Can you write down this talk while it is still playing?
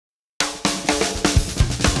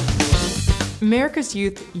America's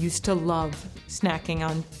youth used to love snacking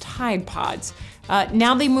on Tide Pods.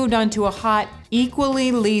 Now they moved on to a hot,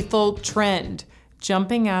 equally lethal trend,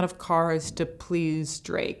 jumping out of cars to please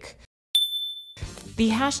Drake. The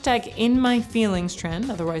hashtag #InMyFeelings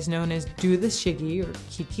trend, otherwise known as Do the Shiggy or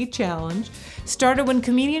Kiki Challenge, started when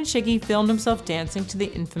comedian Shiggy filmed himself dancing to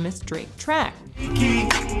the infamous Drake track. Hey,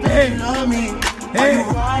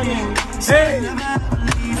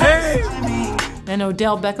 hey. And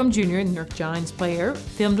Odell Beckham Jr., the New York Giants player,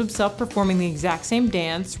 filmed himself performing the exact same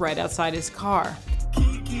dance right outside his car.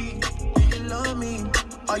 Kiki, do you love me?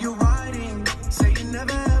 Are you riding? Say you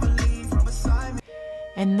never ever leave from beside me.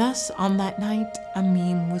 And thus, on that night, a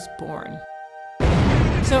meme was born.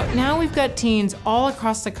 So now we've got teens all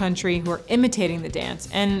across the country who are imitating the dance,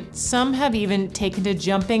 and some have even taken to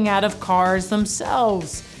jumping out of cars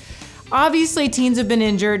themselves. Obviously, teens have been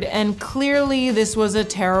injured, and clearly this was a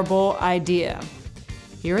terrible idea.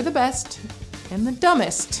 Here are the best and the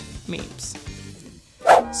dumbest memes.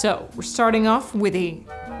 So we're starting off with a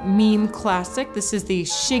meme classic. This is the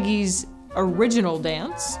Shiggy's original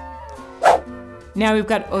dance. Now we've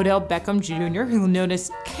got Odell Beckham Jr., who you'll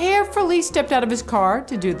notice carefully stepped out of his car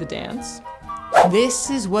to do the dance.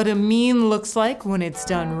 This is what a meme looks like when it's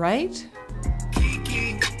done right.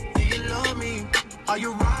 Kiki, do you love me? Are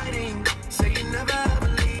you riding? Say you never ever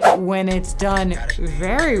leave. When it's done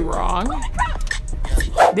very wrong.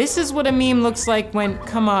 This is what a meme looks like when,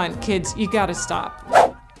 come on, kids, you gotta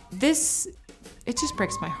stop. This, it just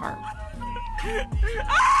breaks my heart.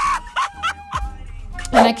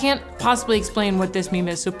 And I can't possibly explain what this meme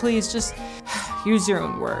is, so please just use your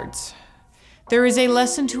own words. There is a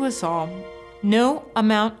lesson to us all. No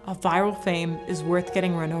amount of viral fame is worth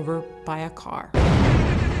getting run over by a car.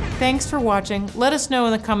 Thanks for watching. Let us know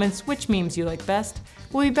in the comments which memes you like best.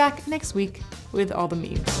 We'll be back next week with all the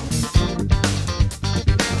memes.